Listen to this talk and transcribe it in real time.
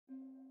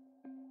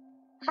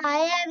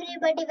Hi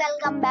everybody,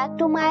 welcome back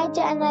to my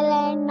channel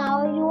and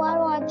now you are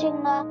watching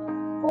a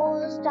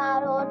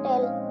 4-star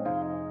hotel.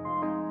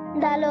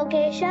 The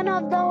location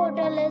of the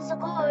hotel is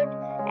good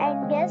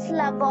and guests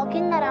love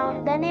walking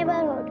around the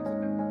neighborhood.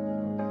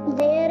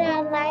 There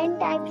are 9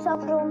 types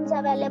of rooms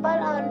available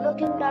on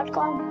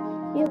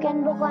booking.com. You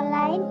can book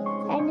online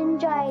and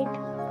enjoy it.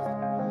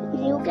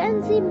 You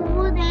can see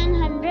more than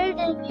 100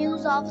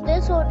 reviews of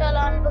this hotel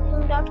on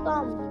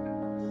booking.com.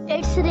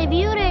 Its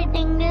review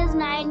rating is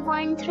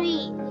 9.3,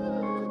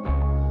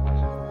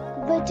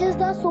 which is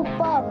the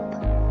superb.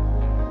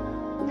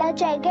 The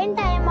check-in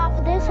time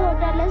of this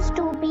hotel is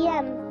 2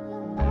 p.m.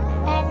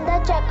 and the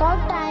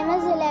checkout time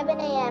is 11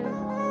 a.m.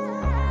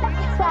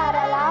 Pets are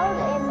allowed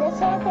in this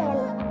hotel.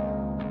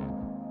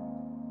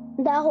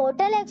 The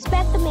hotel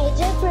accepts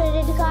major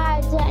credit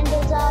cards and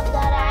reserves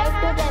the right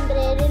to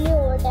temporarily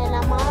hold an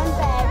amount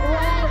prior to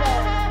arrival.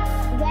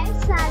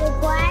 Guests are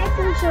required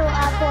to show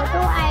a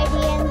photo ID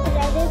and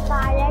credit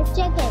card at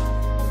check-in.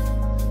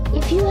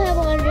 If you have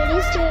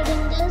already stayed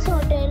in this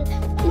hotel,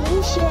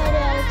 please share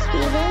your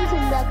experience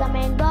in the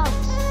comment box.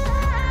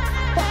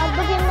 For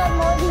booking or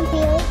more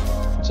details,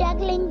 check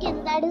link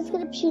in the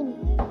description.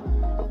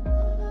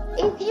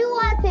 If you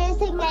are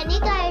facing any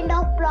kind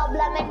of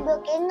problem in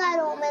booking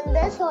a room in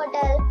this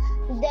hotel,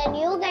 then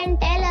you can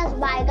tell us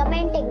by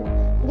commenting.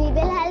 We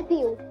will help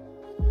you.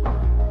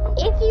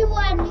 If you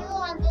are new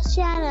on this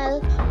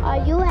channel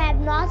or you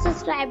have not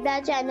subscribed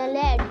our channel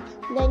yet,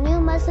 then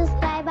you must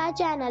subscribe our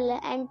channel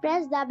and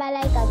press the bell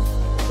icon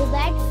so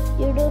that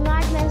you do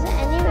not miss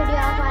any video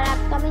of our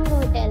upcoming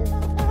hotel.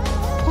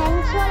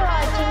 Thanks for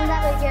watching the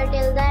video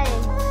till the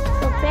end.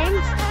 So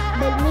friends,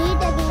 we'll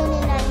meet again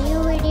in a new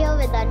video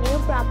with a new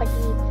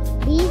property.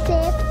 Be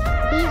safe,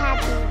 be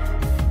happy.